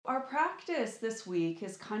our practice this week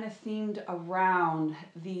is kind of themed around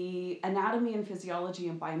the anatomy and physiology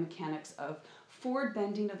and biomechanics of forward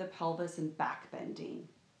bending of the pelvis and back bending,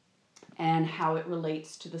 and how it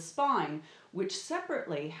relates to the spine, which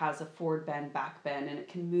separately has a forward bend, back bend, and it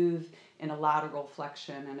can move in a lateral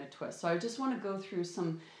flexion and a twist. So I just want to go through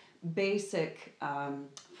some basic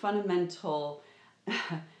fundamental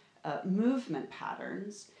movement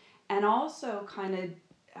patterns, and also kind of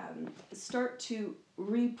start to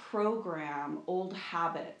reprogram old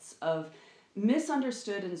habits of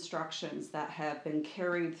misunderstood instructions that have been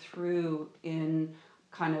carried through in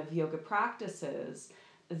kind of yoga practices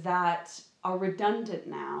that are redundant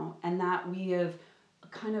now, and that we have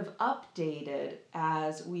kind of updated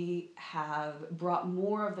as we have brought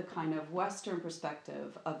more of the kind of Western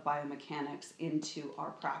perspective of biomechanics into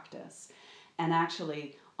our practice. And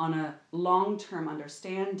actually, on a long-term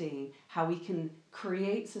understanding, how we can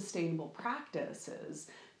create sustainable practices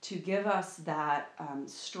to give us that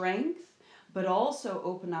strength, but also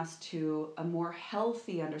open us to a more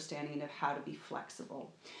healthy understanding of how to be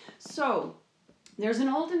flexible. So there's an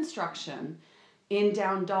old instruction in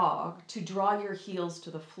down dog to draw your heels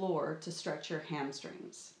to the floor to stretch your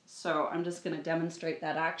hamstrings. So I'm just going to demonstrate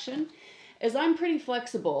that action. As I'm pretty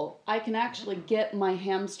flexible, I can actually get my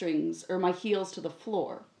hamstrings or my heels to the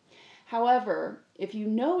floor. However, if you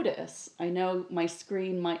notice, I know my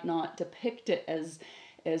screen might not depict it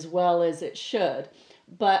as well as it should,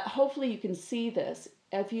 but hopefully you can see this.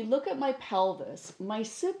 If you look at my pelvis, my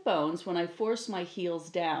sit bones, when I force my heels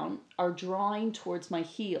down, are drawing towards my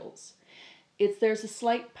heels. There's a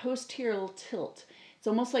slight posterior tilt. It's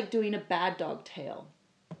almost like doing a bad dog tail.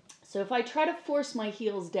 So if I try to force my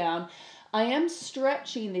heels down, I am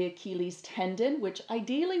stretching the Achilles tendon, which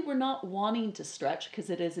ideally we're not wanting to stretch because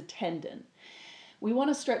it is a tendon. We want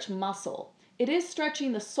to stretch muscle. It is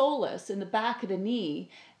stretching the soleus in the back of the knee,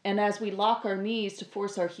 and as we lock our knees to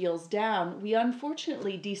force our heels down, we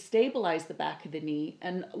unfortunately destabilize the back of the knee,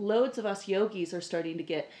 and loads of us yogis are starting to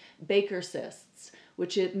get Baker cysts,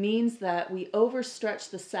 which it means that we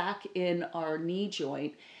overstretch the sac in our knee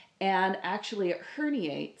joint, and actually it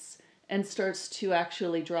herniates and starts to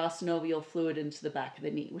actually draw synovial fluid into the back of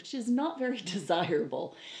the knee, which is not very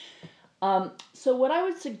desirable. So what I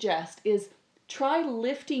would suggest is try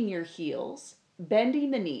lifting your heels,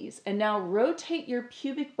 bending the knees, and now rotate your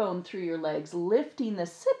pubic bone through your legs, lifting the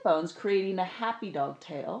sit bones, creating a happy dog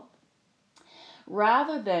tail,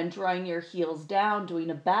 rather than drawing your heels down, doing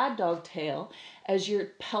a bad dog tail as your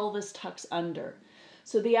pelvis tucks under.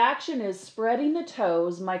 So the action is spreading the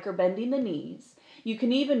toes, microbending the knees. You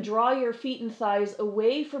can even draw your feet and thighs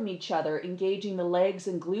away from each other, engaging the legs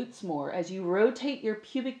and glutes more as you rotate your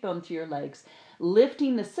pubic bone through your legs,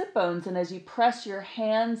 lifting the sit bones, and as you press your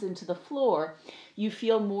hands into the floor, you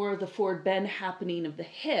feel more of the forward bend happening of the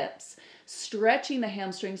hips, stretching the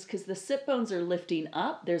hamstrings because the sit bones are lifting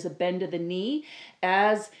up. There's a bend of the knee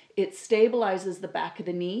as it stabilizes the back of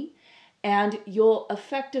the knee, and you'll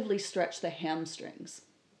effectively stretch the hamstrings.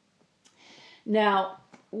 Now,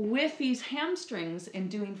 with these hamstrings and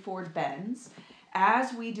doing forward bends,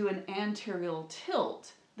 as we do an anterior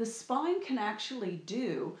tilt, the spine can actually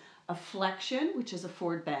do a flexion, which is a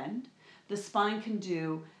forward bend. The spine can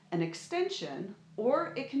do an extension,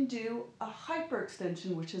 or it can do a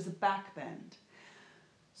hyperextension, which is a back bend.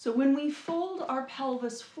 So when we fold our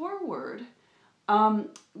pelvis forward,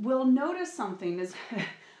 we'll notice something is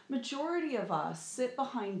majority of us sit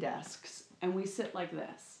behind desks and we sit like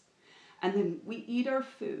this. And then we eat our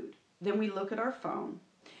food, then we look at our phone,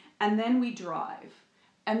 and then we drive.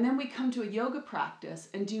 And then we come to a yoga practice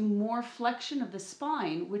and do more flexion of the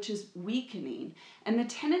spine, which is weakening. And the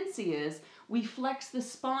tendency is we flex the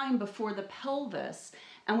spine before the pelvis,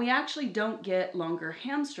 and we actually don't get longer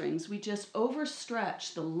hamstrings. We just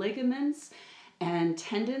overstretch the ligaments and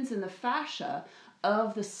tendons and the fascia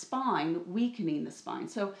of the spine, weakening the spine.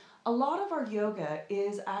 So a lot of our yoga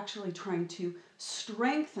is actually trying to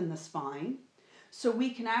strengthen the spine so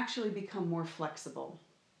we can actually become more flexible.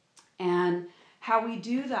 And how we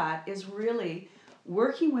do that is really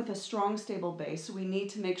working with a strong, stable base. So we need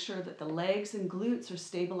to make sure that the legs and glutes are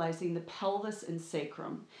stabilizing the pelvis and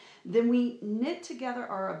sacrum. Then we knit together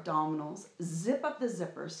our abdominals, zip up the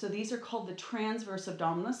zippers. So these are called the transverse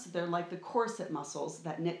abdominis. So they're like the corset muscles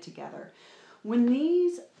that knit together. When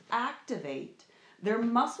these activate, they're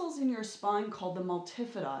muscles in your spine called the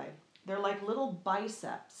multifidi. They're like little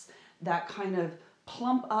biceps that kind of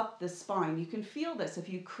plump up the spine. You can feel this if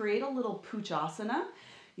you create a little puchasana.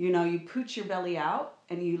 You pooch your belly out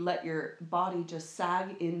and you let your body just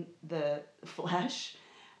sag in the flesh,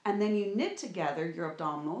 and then you knit together your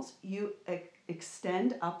abdominals. You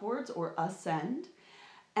extend upwards or ascend,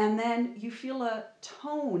 And then you feel a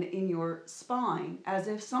tone in your spine as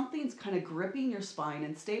if something's kind of gripping your spine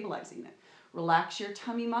and stabilizing it. Relax your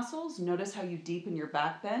tummy muscles. Notice how you deepen your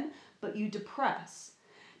back bend, but you depress.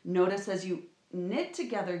 Notice as you knit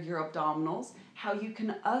together your abdominals, how you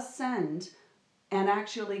can ascend and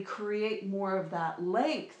actually create more of that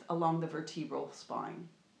length along the vertebral spine.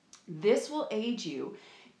 This will aid you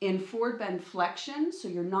in forward bend flexion, so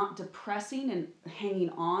you're not depressing and hanging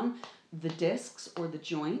on the discs or the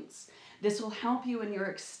joints. This will help you in your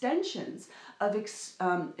extensions of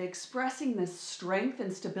expressing this strength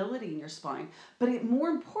and stability in your spine. But more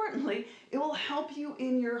importantly, it will help you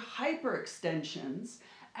in your hyperextensions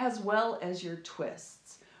as well as your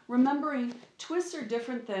twists. Remembering, twists are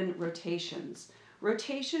different than rotations.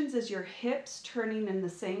 Rotations is your hips turning in the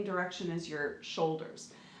same direction as your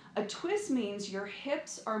shoulders. A twist means your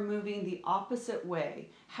hips are moving the opposite way.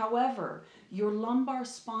 However, your lumbar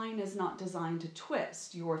spine is not designed to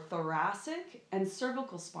twist. Your thoracic and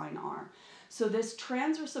cervical spine are. So this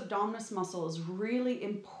transverse abdominis muscle is really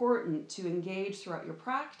important to engage throughout your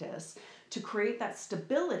practice to create that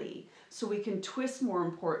stability so we can twist, more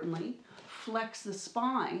importantly, flex the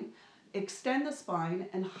spine, extend the spine,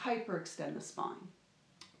 and hyperextend the spine.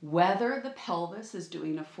 Whether the pelvis is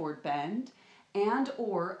doing a forward bend and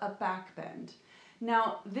or a back bend.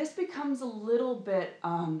 Now, this becomes a little bit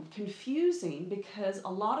confusing because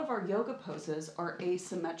a lot of our yoga poses are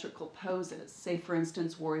asymmetrical poses. Say, for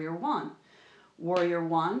instance, Warrior One. Warrior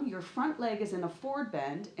One, your front leg is in a forward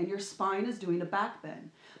bend and your spine is doing a back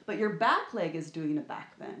bend, but your back leg is doing a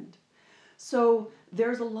back bend. So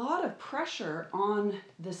there's a lot of pressure on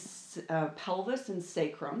this pelvis and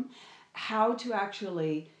sacrum, how to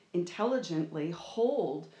actually intelligently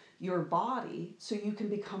hold your body so you can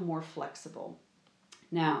become more flexible.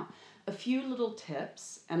 Now, a few little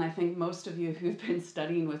tips, and I think most of you who've been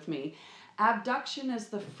studying with me, abduction is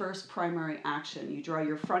the first primary action. You draw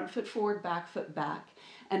your front foot forward, back,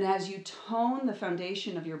 and as you tone the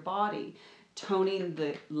foundation of your body, toning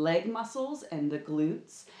the leg muscles and the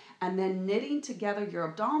glutes, and then knitting together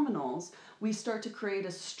your abdominals, we start to create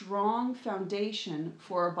a strong foundation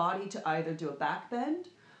for our body to either do a back bend,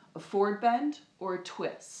 a forward bend, or a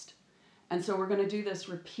twist. And so we're going to do this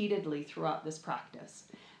repeatedly throughout this practice.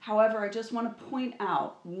 However, I just want to point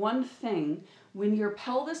out one thing. When your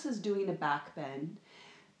pelvis is doing a back bend,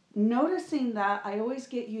 noticing that I always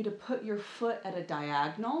get you to put your foot at a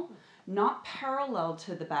diagonal, not parallel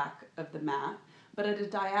to the back of the mat, but at a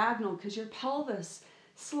diagonal, because your pelvis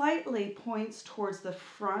slightly points towards the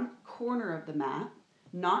front corner of the mat,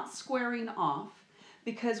 not squaring off,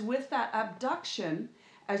 because with that abduction,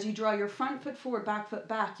 as you draw your front foot forward,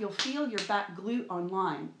 back, you'll feel your back glute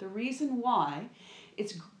online. The reason why,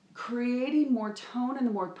 it's creating more tone in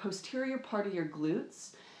the more posterior part of your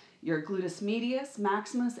glutes, your gluteus medius,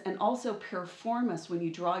 maximus, and also piriformis when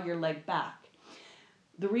you draw your leg back.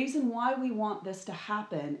 The reason why we want this to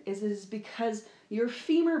happen is because your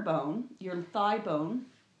femur bone, your thigh bone,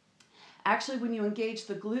 actually when you engage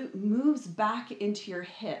the glute, moves back into your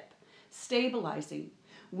hip, stabilizing.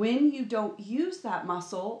 When you don't use that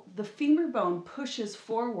muscle, the femur bone pushes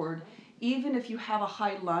forward. Even if you have a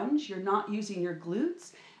high lunge, you're not using your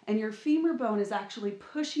glutes, and your femur bone is actually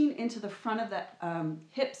pushing into the front of the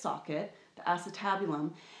hip socket, the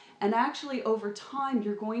acetabulum, and actually over time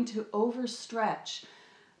you're going to overstretch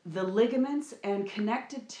the ligaments and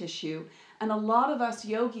connective tissue, and a lot of us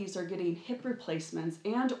yogis are getting hip replacements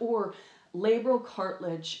and or labral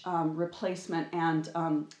cartilage replacement and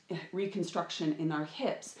reconstruction in our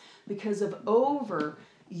hips because of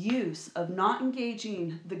overuse of not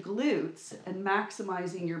engaging the glutes and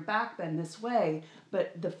maximizing your back bend this way,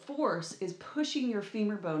 but the force is pushing your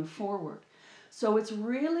femur bone forward. So it's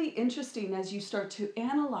really interesting as you start to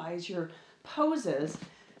analyze your poses.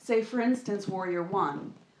 Say, for instance, Warrior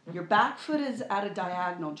One. Your back foot is at a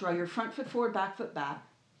diagonal. Draw your front foot forward, back foot back.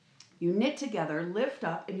 You knit together, lift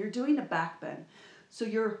up, and you're doing a back bend. So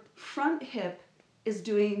your front hip is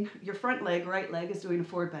doing, your front leg, right leg is doing a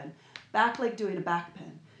forward bend. Back leg doing a back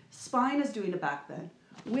bend. Spine is doing a back bend.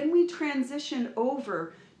 When we transition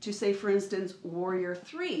over to, say, for instance, Warrior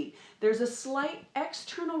Three, there's a slight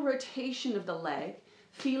external rotation of the leg,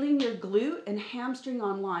 feeling your glute and hamstring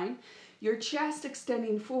online, your chest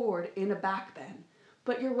extending forward in a back bend,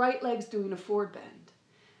 but your right leg's doing a forward bend.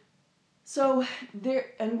 So there,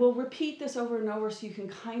 and we'll repeat this over and over so you can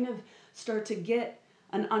kind of start to get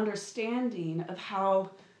an understanding of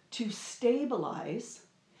how to stabilize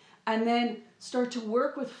and then start to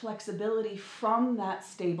work with flexibility from that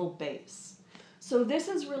stable base. So this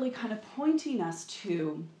is really kind of pointing us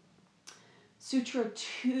to Sutra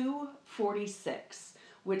 246,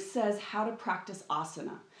 which says how to practice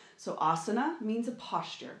asana. So asana means a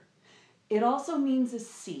posture. It also means a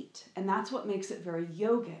seat, and that's what makes it very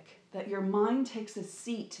yogic, that your mind takes a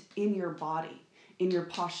seat in your body, in your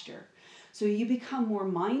posture. So you become more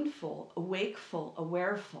mindful, awakeful,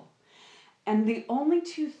 awareful. And the only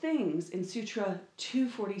two things in Sutra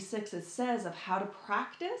 246 it says of how to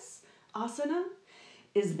practice asana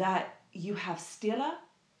is that you have sthira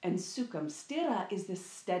and sukham. Sthira is this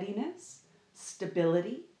steadiness,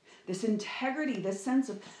 stability, this integrity, this sense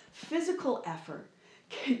of physical effort,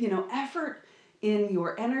 effort in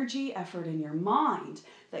your energy, effort in your mind,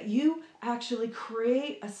 that you actually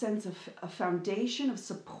create a sense of a foundation of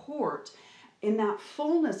support in that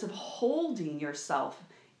fullness of holding yourself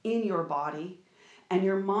in your body, and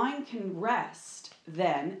your mind can rest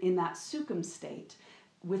then in that sukham state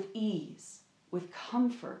with ease, with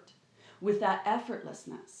comfort, with that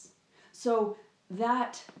effortlessness. So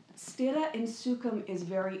that sthira and sukham is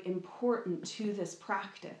very important to this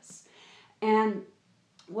practice. And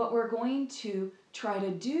what we're going to try to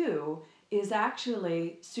do is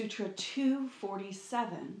actually Sutra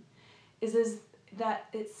 247 is that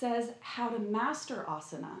it says how to master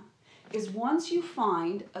asana is once you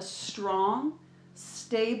find a strong,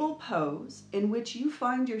 stable pose in which you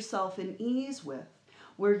find yourself in ease with,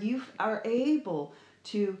 where you are able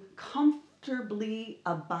to comfortably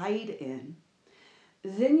abide in,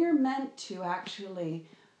 then you're meant to actually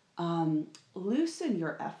loosen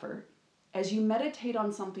your effort as you meditate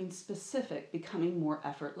on something specific, becoming more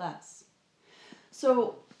effortless.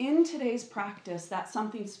 So in today's practice, that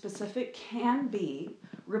something specific can be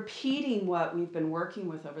repeating what we've been working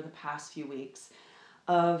with over the past few weeks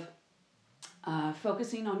of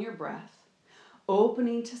focusing on your breath,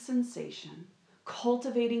 opening to sensation,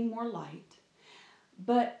 cultivating more light.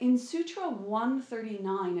 But in Sutra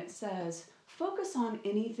 139, it says, focus on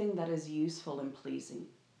anything that is useful and pleasing.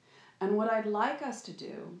 And what I'd like us to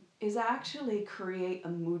do is actually create a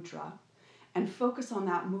mudra and focus on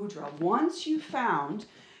that mudra. Once you've found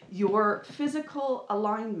your physical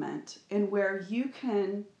alignment and where you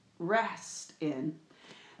can rest in,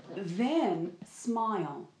 then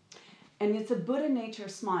smile. And it's a Buddha nature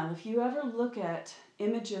smile. If you ever look at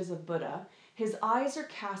images of Buddha, his eyes are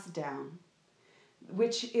cast down,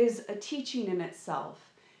 which is a teaching in itself.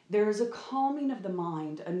 There is a calming of the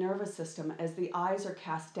mind, a nervous system, as the eyes are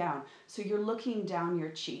cast down. So you're looking down your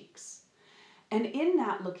cheeks. And in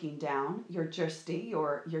that looking down, your drishti,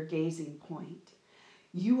 your gazing point,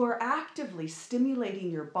 you are actively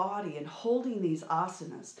stimulating your body and holding these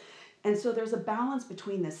asanas. And so there's a balance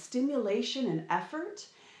between this stimulation and effort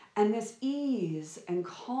and this ease and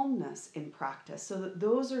calmness in practice. So that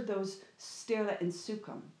those are those sthira and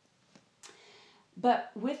sukham.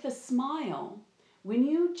 But with a smile, when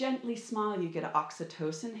you gently smile, you get an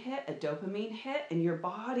oxytocin hit, a dopamine hit, and your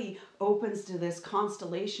body opens to this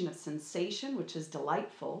constellation of sensation, which is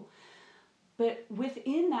delightful. But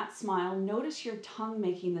within that smile, notice your tongue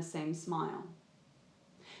making the same smile.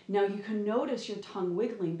 Now you can notice your tongue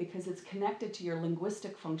wiggling because it's connected to your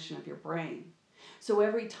linguistic function of your brain. So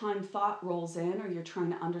every time thought rolls in or you're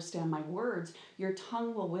trying to understand my words, your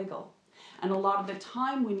tongue will wiggle. And a lot of the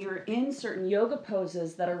time when you're in certain yoga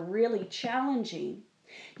poses that are really challenging,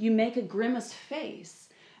 you make a grimace face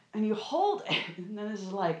and you hold it. And then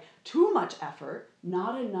it's like too much effort,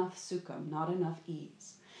 not enough sukham, not enough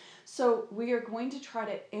ease. So we are going to try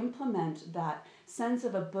to implement that sense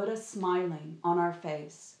of a Buddha smiling on our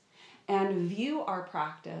face and view our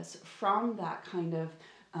practice from that kind of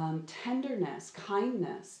tenderness,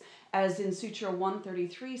 kindness, as in Sutra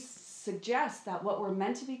 133 suggests that what we're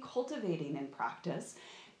meant to be cultivating in practice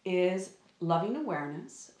is loving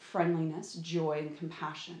awareness, friendliness, joy, and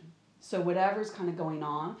compassion. So whatever's kind of going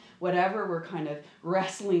on, whatever we're kind of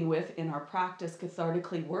wrestling with in our practice,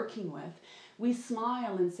 cathartically working with, we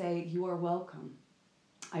smile and say, you are welcome.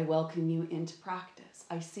 I welcome you into practice.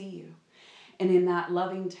 I see you. And in that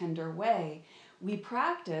loving, tender way, we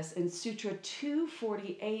practice, and Sutra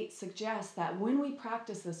 248 suggests that when we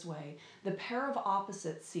practice this way, the pair of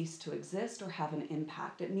opposites cease to exist or have an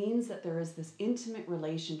impact. It means that there is this intimate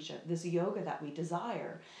relationship, this yoga that we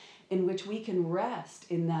desire, in which we can rest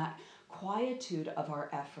in that quietude of our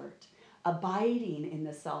effort, abiding in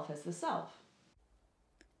the self as the self.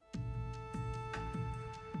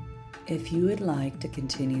 If you would like to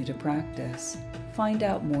continue to practice, find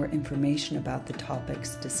out more information about the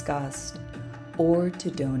topics discussed, or to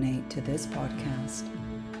donate to this podcast,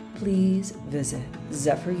 please visit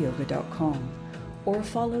zephyryoga.com or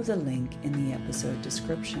follow the link in the episode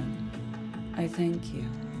description. I thank you.